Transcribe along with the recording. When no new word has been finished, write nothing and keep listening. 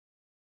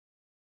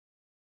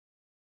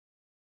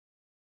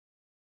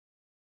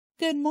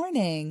Good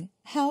morning.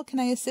 How can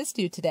I assist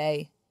you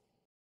today?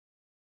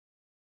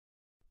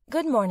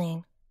 Good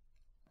morning.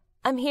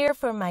 I'm here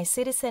for my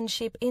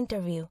citizenship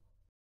interview.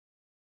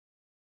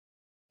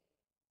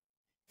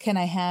 Can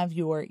I have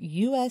your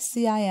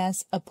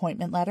USCIS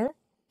appointment letter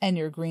and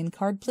your green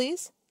card,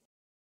 please?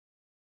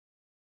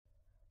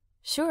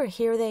 Sure,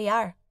 here they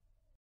are.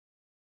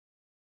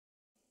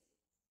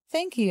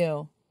 Thank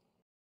you.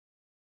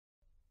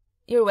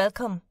 You're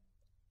welcome.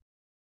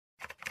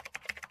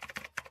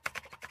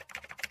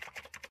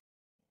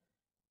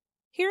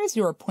 Here is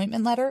your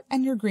appointment letter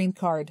and your green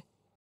card.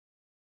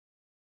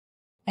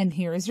 And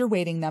here is your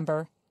waiting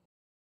number.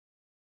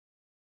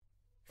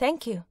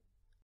 Thank you.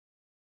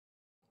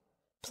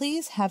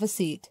 Please have a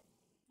seat.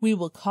 We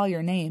will call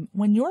your name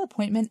when your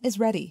appointment is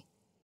ready.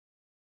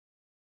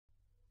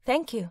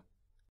 Thank you.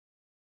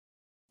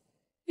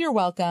 You're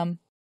welcome.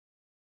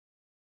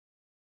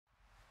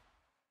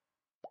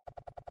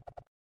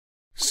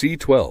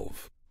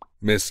 C12.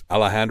 Miss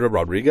Alejandra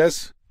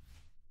Rodriguez?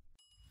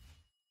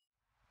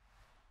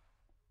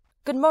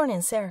 Good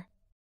morning, sir.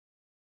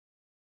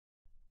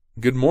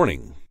 Good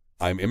morning.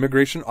 I'm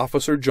Immigration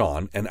Officer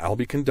John, and I'll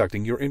be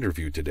conducting your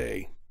interview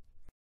today.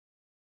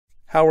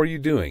 How are you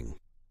doing?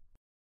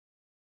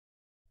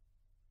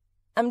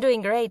 I'm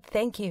doing great,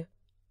 thank you.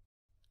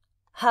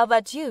 How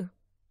about you?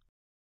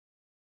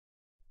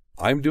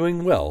 I'm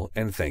doing well,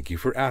 and thank you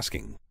for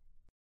asking.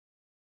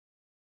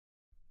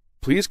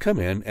 Please come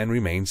in and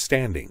remain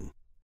standing.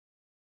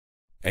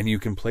 And you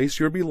can place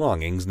your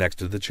belongings next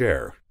to the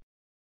chair.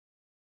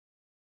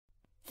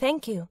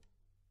 Thank you.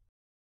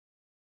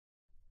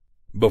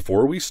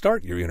 Before we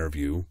start your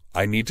interview,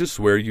 I need to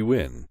swear you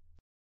in.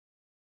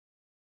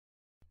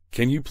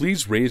 Can you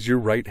please raise your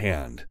right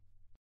hand?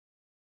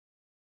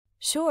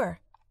 Sure.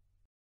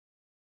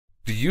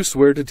 Do you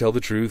swear to tell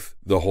the truth,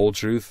 the whole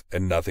truth,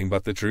 and nothing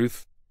but the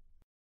truth?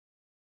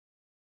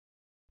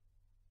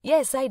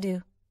 Yes, I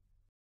do.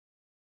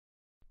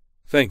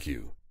 Thank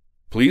you.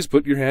 Please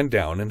put your hand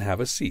down and have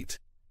a seat.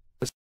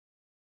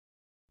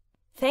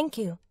 Thank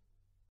you.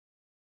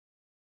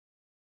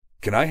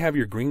 Can I have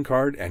your green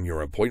card and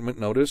your appointment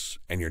notice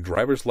and your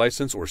driver's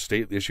license or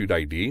state-issued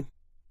ID?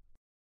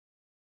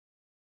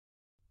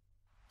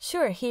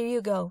 Sure, here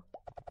you go.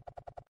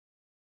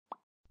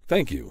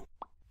 Thank you.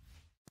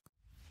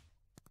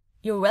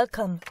 You're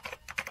welcome.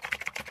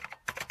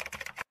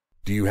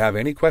 Do you have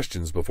any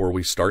questions before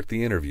we start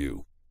the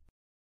interview?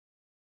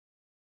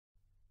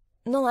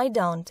 No, I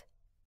don't.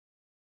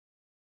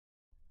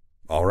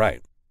 All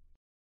right.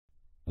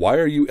 Why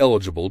are you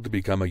eligible to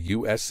become a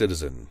U.S.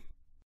 citizen?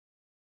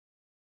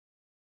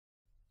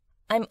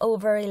 I'm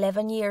over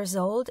 11 years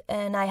old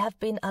and I have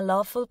been a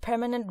lawful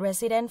permanent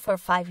resident for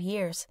 5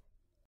 years.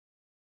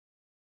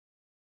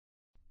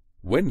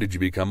 When did you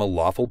become a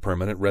lawful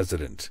permanent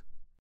resident?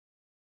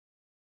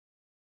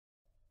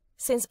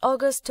 Since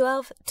August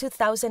 12,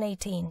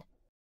 2018.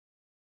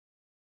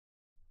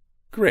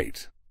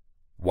 Great.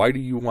 Why do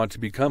you want to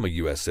become a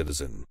U.S.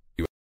 citizen?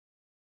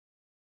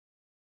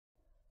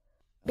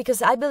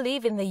 Because I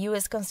believe in the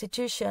U.S.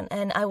 Constitution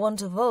and I want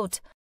to vote.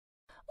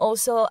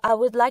 Also, I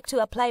would like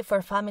to apply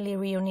for family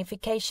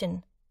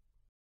reunification.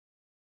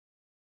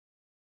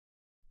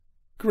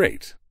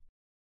 Great.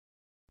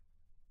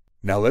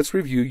 Now let's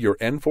review your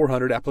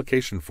N-400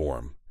 application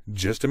form,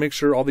 just to make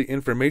sure all the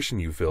information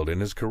you filled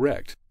in is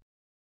correct,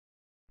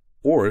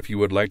 or if you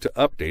would like to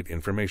update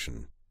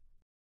information.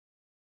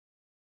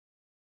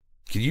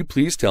 Can you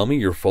please tell me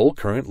your full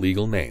current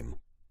legal name?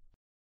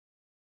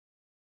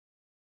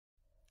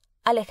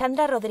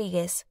 Alejandra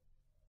Rodriguez.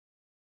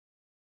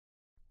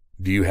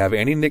 Do you have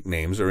any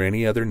nicknames or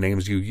any other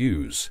names you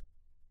use?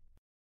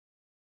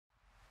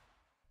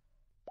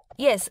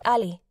 Yes,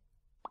 Ali.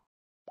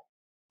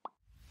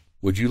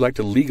 Would you like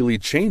to legally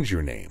change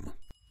your name?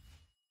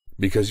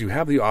 Because you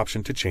have the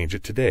option to change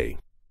it today.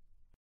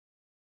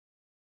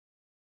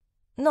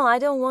 No, I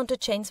don't want to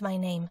change my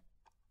name.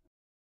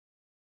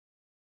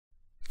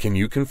 Can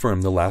you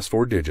confirm the last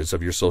 4 digits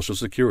of your Social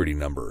Security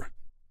number?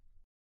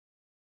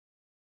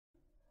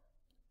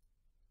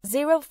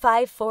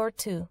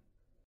 0542.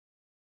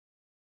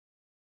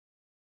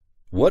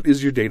 What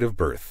is your date of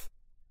birth?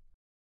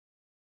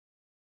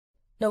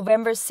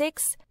 November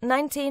 6,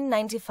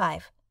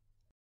 1995.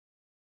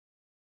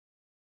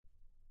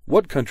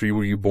 What country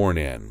were you born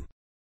in?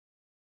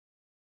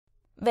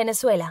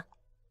 Venezuela.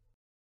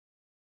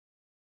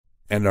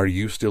 And are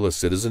you still a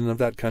citizen of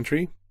that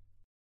country?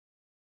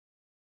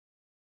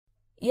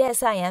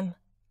 Yes, I am.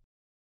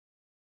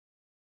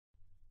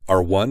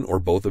 Are one or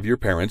both of your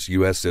parents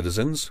U.S.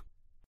 citizens?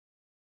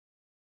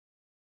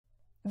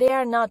 They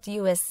are not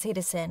U.S.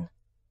 citizen.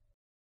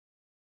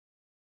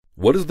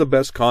 What is the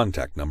best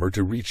contact number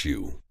to reach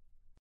you?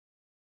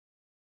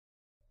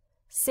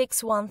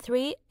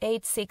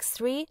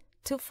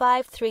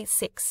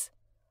 613-863-2536.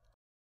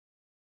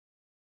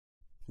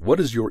 What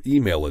is your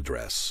email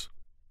address?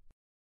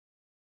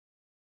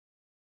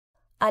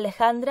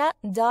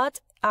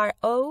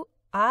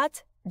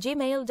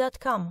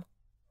 alejandra.ro@gmail.com.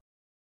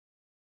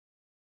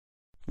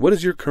 What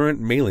is your current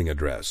mailing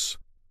address?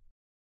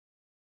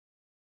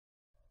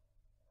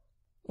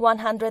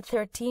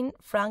 113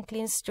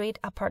 Franklin Street,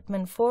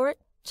 Apartment 4,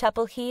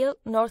 Chapel Hill,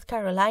 North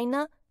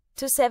Carolina,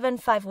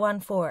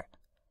 27514.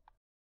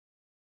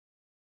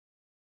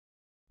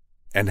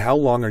 And how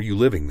long are you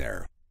living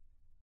there?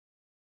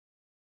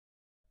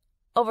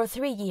 Over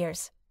 3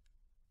 years.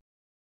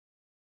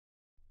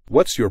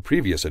 What's your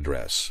previous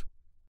address?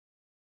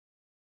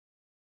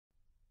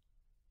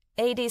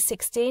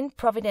 8016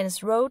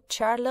 Providence Road,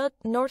 Charlotte,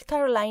 North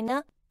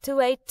Carolina,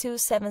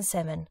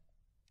 28277.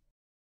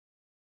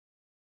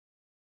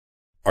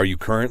 Are you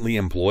currently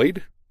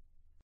employed?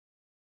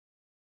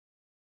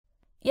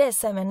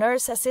 Yes, I'm a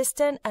nurse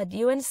assistant at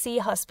UNC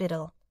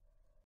Hospital.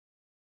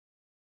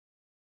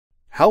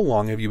 How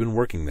long have you been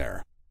working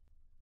there?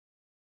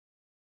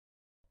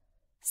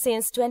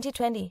 Since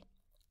 2020.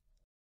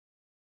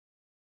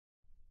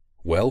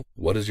 Well,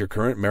 what is your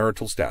current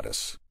marital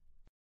status?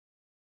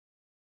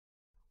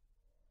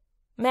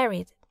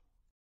 Married.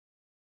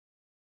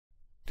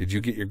 Did you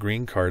get your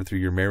green card through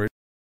your marriage?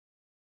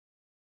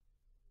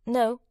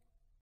 No.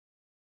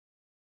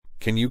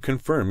 Can you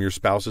confirm your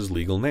spouse's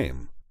legal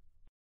name?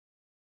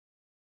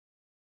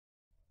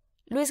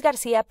 Luis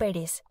Garcia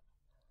Perez.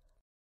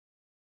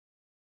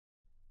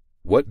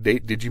 What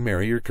date did you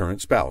marry your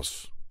current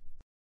spouse?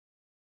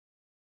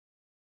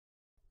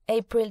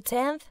 April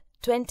 10th,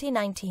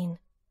 2019.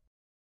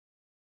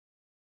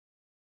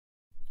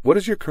 What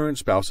is your current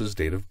spouse's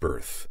date of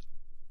birth?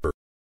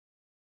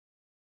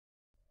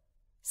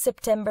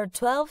 September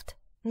 12th,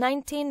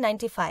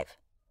 1995.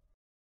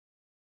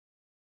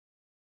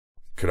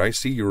 Could I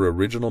see your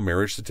original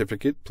marriage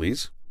certificate,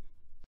 please?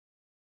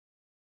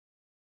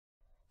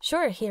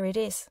 Sure, here it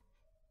is.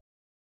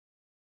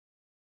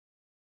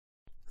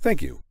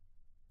 Thank you.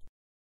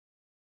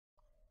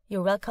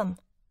 You're welcome.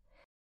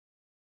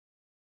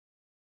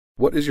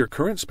 What is your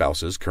current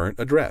spouse's current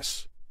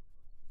address?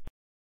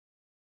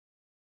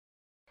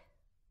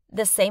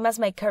 The same as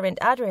my current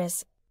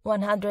address,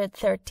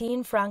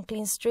 113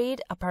 Franklin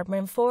Street,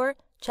 Apartment 4,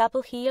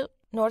 Chapel Hill,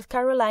 North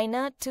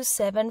Carolina,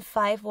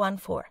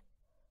 27514.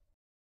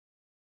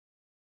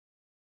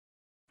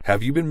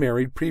 Have you been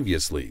married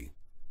previously?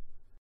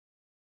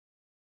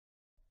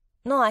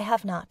 No, I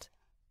have not.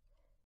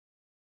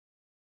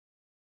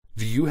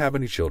 Do you have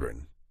any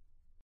children?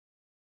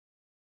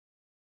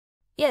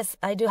 Yes,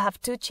 I do have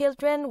 2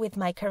 children with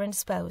my current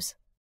spouse.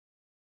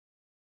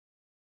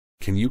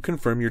 Can you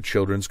confirm your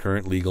children's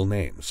current legal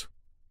names?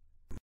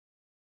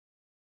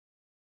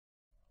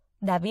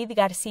 David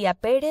Garcia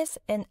Perez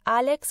and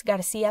Alex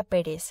Garcia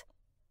Perez.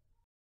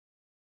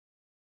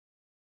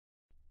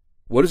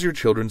 What is your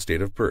children's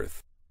date of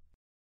birth?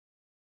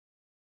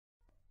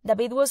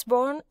 David was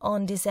born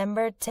on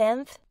December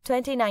 10th,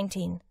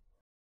 2019.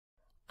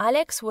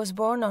 Alex was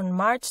born on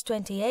March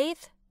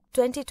 28th,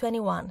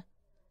 2021.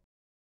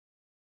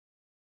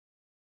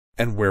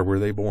 And where were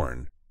they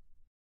born?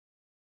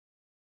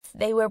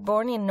 They were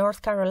born in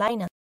North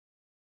Carolina.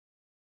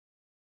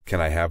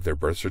 Can I have their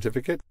birth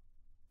certificate?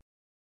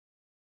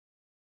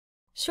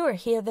 Sure,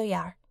 here they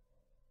are.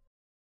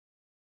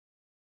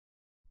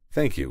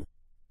 Thank you.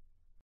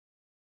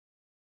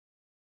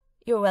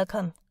 You're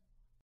welcome.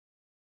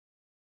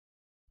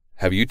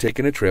 Have you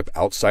taken a trip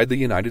outside the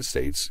United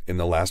States in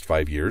the last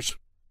 5 years?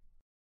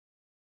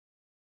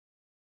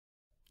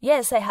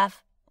 Yes, I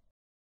have.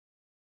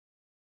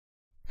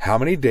 How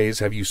many days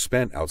have you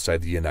spent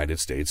outside the United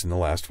States in the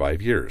last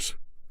 5 years?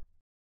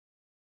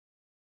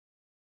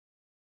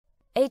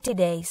 80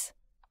 days.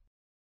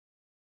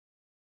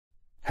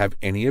 Have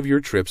any of your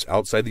trips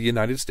outside the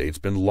United States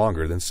been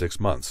longer than 6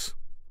 months?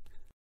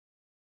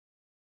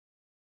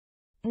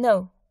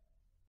 No.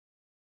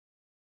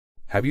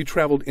 Have you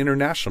traveled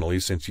internationally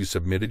since you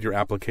submitted your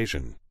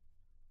application?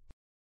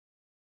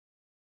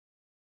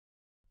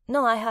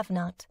 No, I have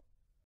not.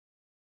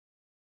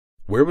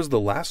 Where was the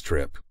last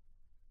trip?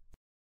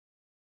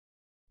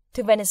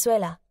 To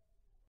Venezuela.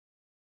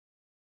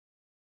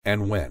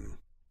 And when?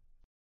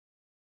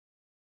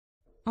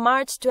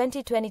 March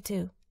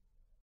 2022.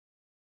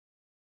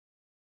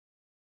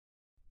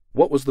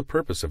 What was the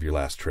purpose of your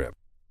last trip?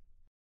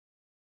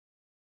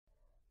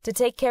 To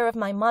take care of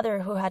my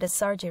mother who had a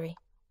surgery.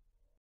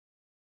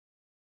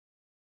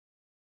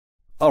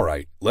 All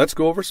right, let's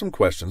go over some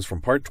questions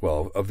from Part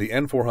 12 of the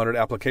N-400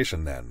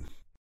 application then.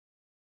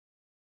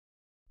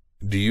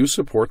 Do you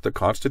support the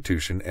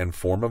Constitution and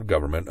form of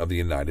government of the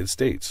United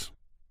States?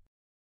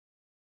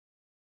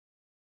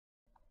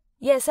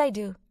 Yes, I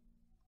do.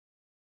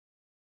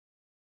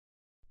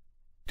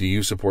 Do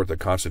you support the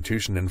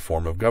Constitution and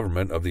form of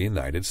government of the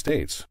United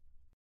States?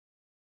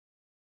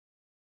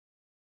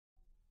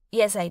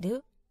 Yes, I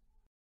do.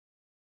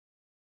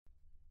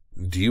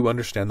 Do you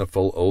understand the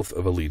full oath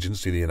of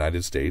allegiance to the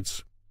United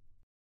States?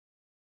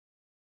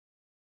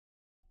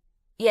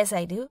 Yes,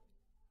 I do.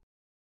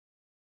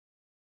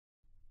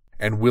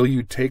 And will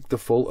you take the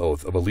full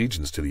oath of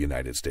allegiance to the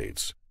United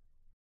States?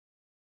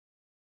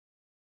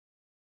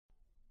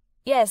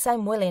 Yes,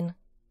 I'm willing.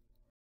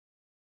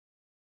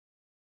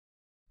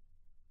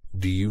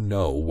 Do you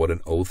know what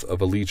an oath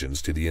of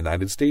allegiance to the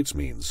United States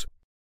means?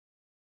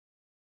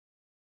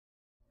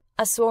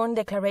 a sworn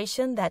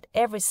declaration that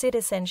every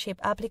citizenship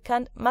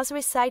applicant must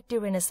recite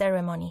during a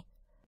ceremony.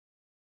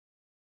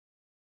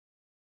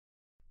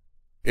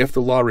 If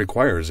the law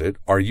requires it,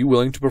 are you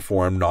willing to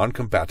perform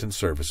non-combatant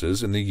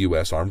services in the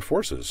U.S. Armed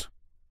Forces?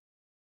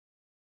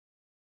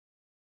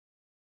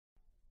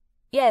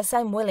 Yes,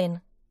 I'm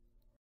willing.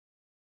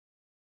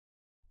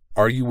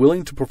 Are you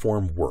willing to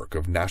perform work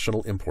of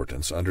national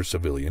importance under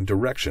civilian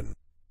direction?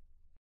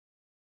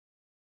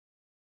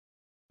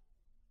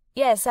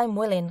 Yes, I'm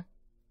willing.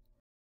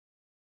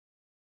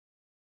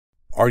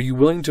 Are you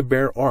willing to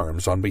bear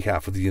arms on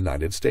behalf of the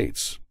United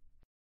States?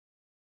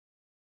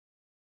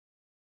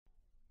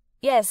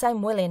 Yes,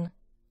 I'm willing.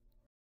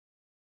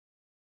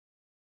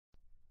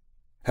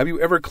 Have you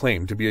ever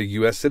claimed to be a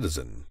U.S.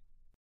 citizen?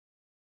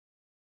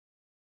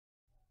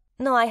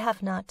 No, I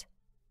have not.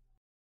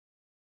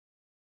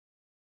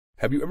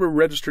 Have you ever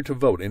registered to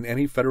vote in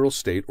any federal,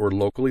 state, or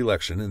local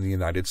election in the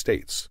United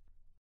States?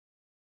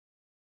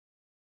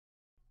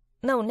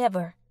 No,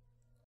 never.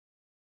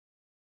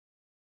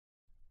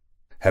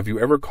 Have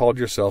you ever called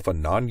yourself a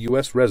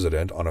non-U.S.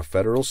 resident on a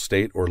federal,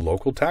 state, or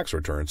local tax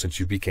return since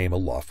you became a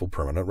lawful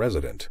permanent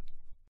resident?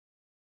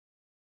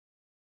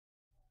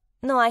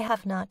 No, I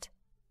have not.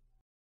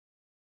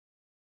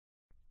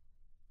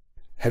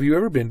 Have you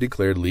ever been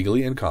declared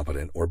legally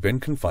incompetent or been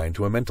confined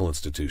to a mental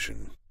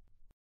institution?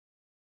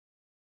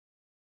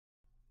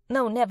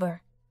 No,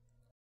 never.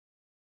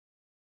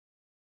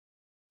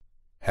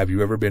 Have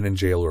you ever been in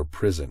jail or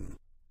prison?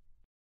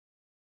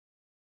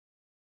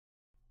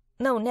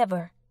 No,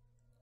 never.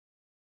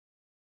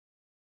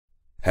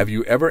 Have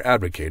you ever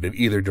advocated,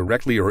 either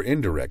directly or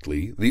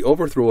indirectly, the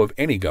overthrow of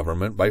any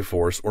government by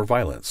force or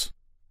violence?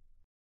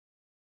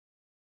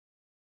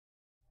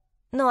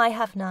 No, I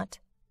have not.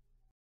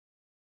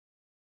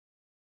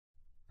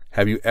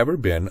 Have you ever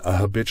been a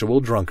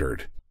habitual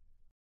drunkard?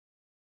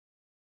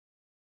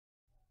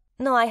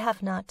 No, I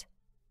have not.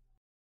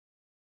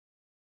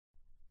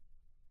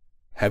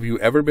 Have you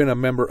ever been a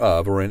member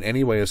of or in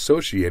any way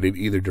associated,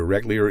 either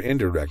directly or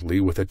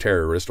indirectly, with a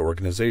terrorist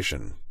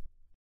organization?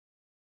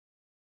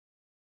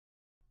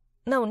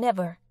 No,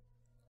 never.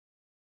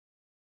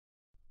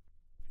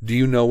 Do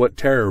you know what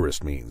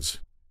terrorist means?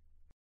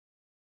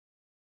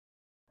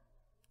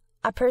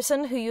 A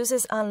person who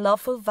uses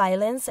unlawful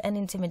violence and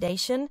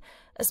intimidation,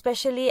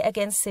 especially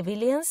against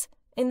civilians,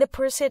 in the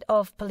pursuit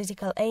of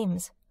political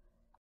aims.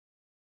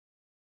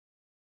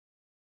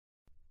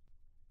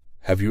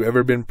 Have you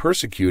ever been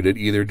persecuted,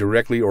 either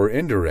directly or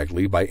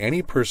indirectly, by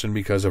any person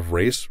because of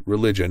race,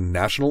 religion,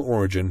 national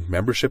origin,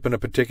 membership in a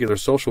particular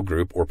social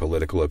group, or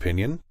political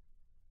opinion?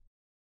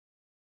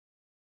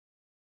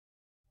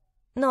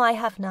 No, I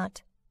have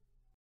not.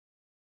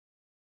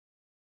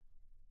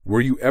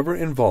 Were you ever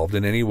involved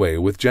in any way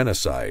with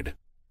genocide?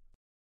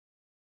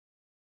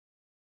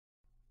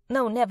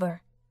 No,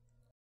 never.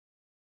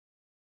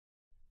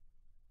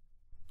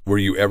 Were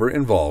you ever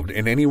involved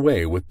in any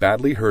way with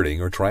badly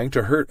hurting or trying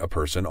to hurt a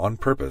person on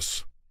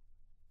purpose?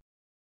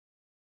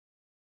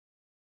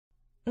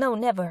 No,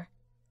 never.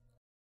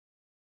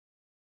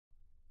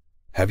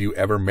 Have you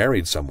ever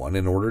married someone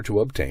in order to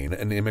obtain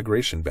an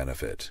immigration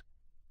benefit?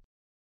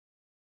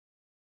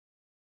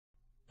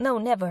 No,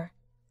 never.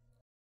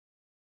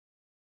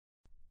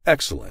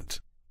 Excellent.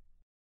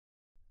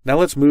 Now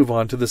let's move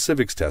on to the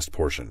civics test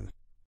portion.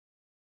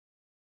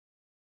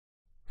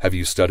 Have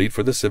you studied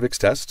for the civics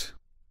test?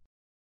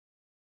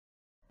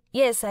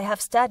 Yes, I have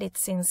studied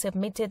since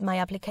submitted my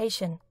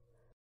application.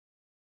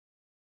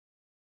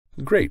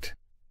 Great.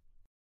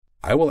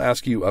 I will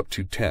ask you up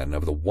to 10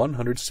 of the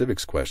 100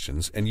 civics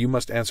questions, and you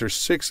must answer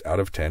 6 out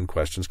of 10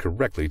 questions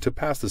correctly to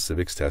pass the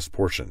civics test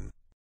portion.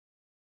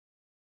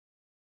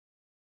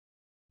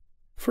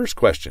 First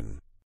question.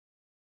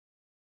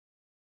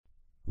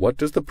 What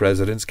does the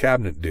President's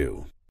Cabinet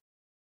do?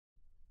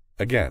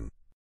 Again.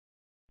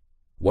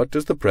 What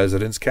does the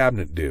President's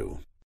Cabinet do?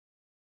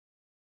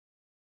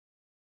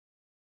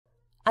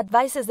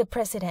 Advises the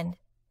President.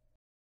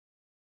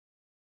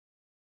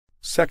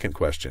 Second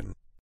question.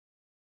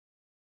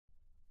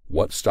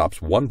 What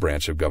stops one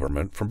branch of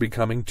government from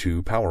becoming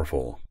too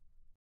powerful?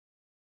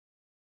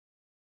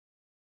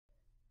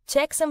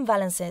 Checks and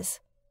balances.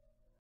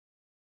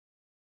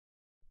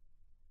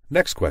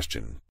 Next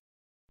question.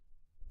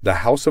 The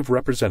House of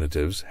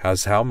Representatives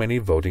has how many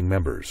voting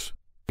members?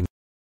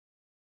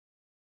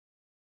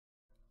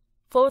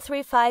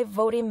 435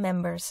 voting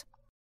members.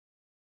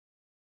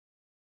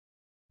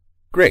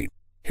 Great.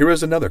 Here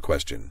is another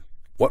question.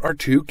 What are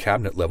 2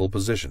 cabinet-level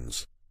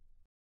positions?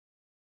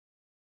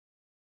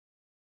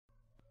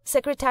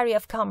 Secretary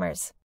of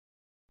Commerce.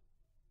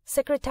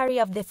 Secretary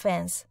of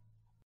Defense.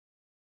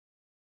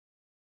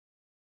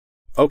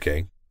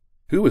 Okay.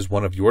 Who is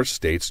one of your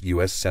state's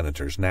U.S.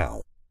 senators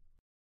now?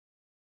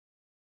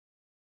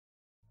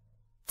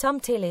 Tom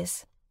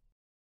Tillis.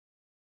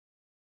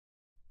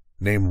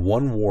 Name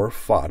one war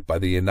fought by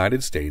the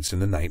United States in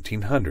the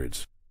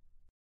 1900s.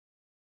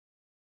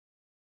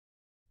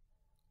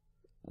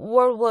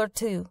 World War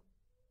II.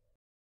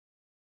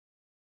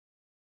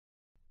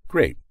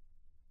 Great.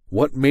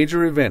 What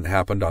major event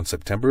happened on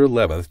September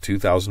 11,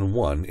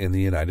 2001 in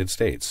the United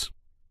States?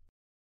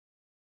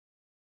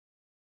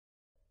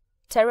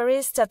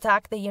 Terrorists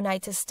attacked the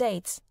United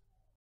States.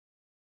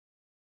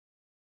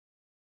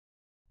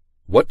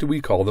 What do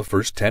we call the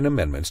first 10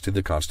 amendments to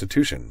the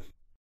Constitution?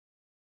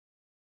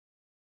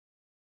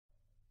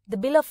 The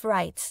Bill of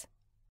Rights.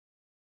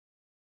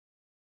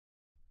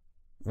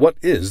 What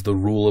is the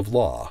rule of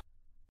law?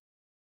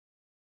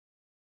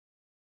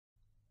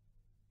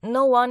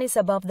 No one is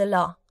above the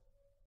law.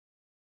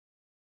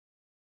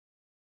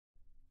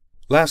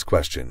 Last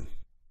question.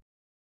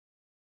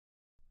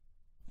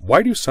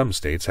 Why do some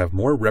states have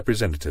more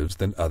representatives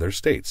than other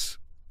states?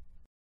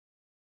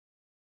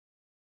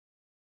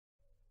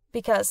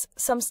 Because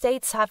some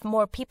states have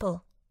more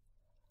people.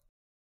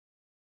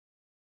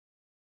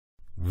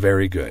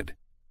 Very good.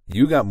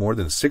 You got more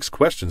than 6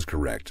 questions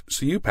correct,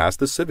 so you passed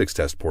the civics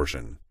test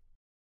portion.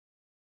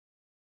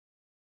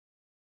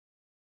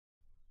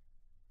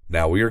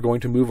 Now we are going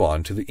to move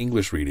on to the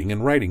English reading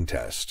and writing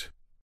test.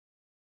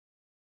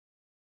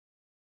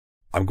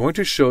 I'm going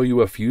to show you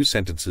a few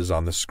sentences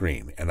on the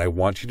screen, and I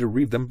want you to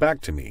read them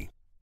back to me.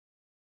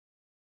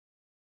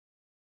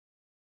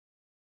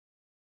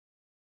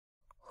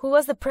 Who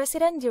was the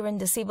president during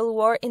the Civil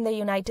War in the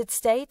United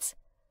States?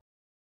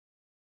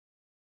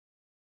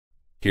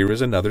 Here is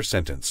another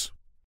sentence.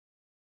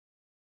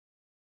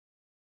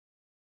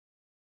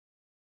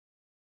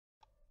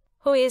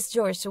 Who is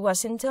George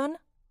Washington?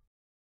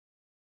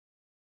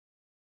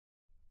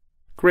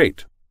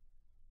 Great.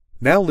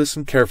 Now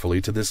listen carefully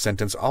to this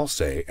sentence I'll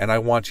say, and I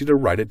want you to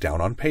write it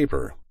down on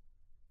paper.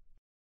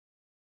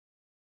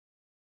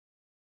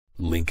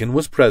 Lincoln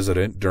was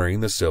president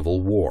during the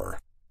Civil War.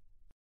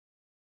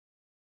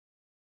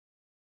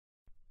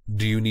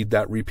 Do you need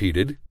that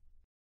repeated?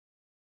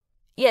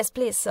 Yes,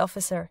 please,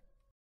 officer.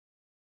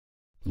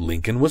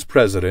 Lincoln was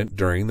president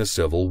during the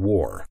Civil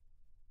War.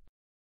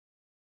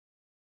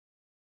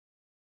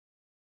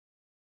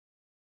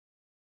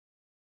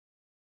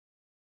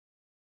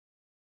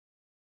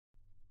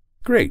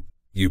 Great!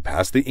 You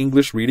passed the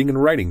English reading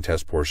and writing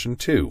test portion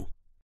too.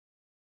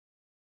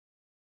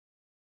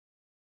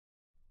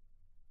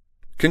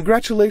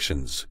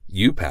 Congratulations!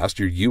 You passed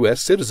your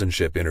US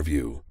Citizenship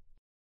Interview.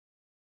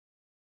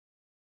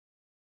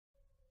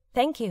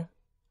 Thank you.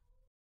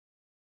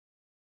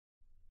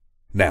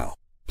 Now,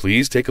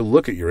 please take a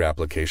look at your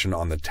application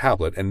on the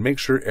tablet and make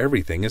sure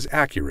everything is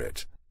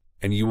accurate.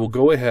 And you will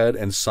go ahead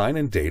and sign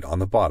and date on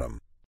the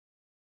bottom.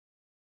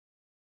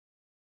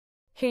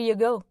 Here you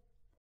go.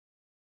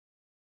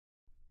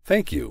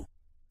 Thank you.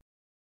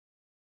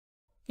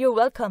 You're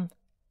welcome.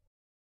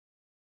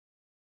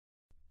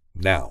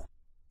 Now,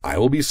 I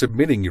will be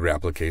submitting your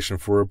application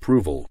for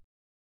approval.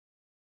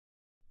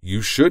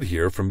 You should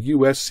hear from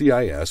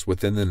USCIS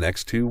within the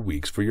next 2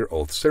 weeks for your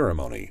oath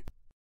ceremony.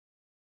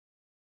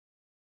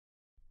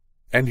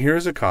 And here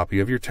is a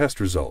copy of your test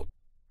result.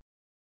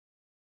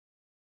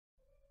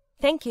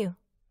 Thank you.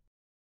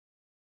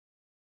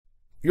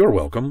 You're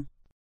welcome.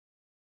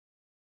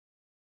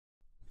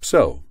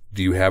 So,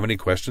 do you have any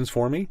questions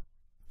for me?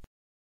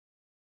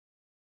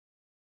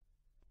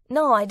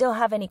 No, I don't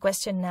have any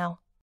question now.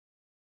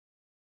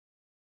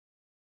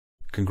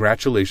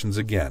 Congratulations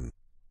again.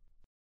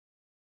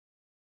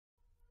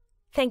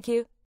 Thank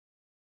you.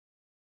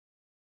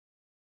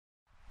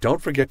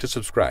 Don't forget to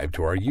subscribe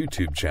to our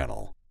YouTube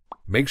channel.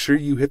 Make sure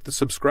you hit the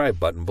subscribe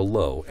button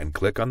below and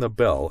click on the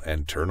bell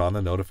and turn on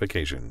the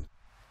notification.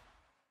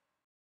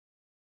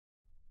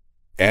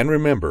 And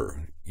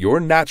remember, your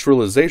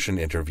naturalization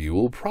interview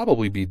will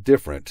probably be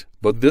different,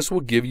 but this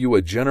will give you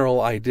a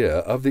general idea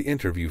of the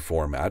interview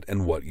format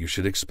and what you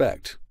should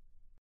expect.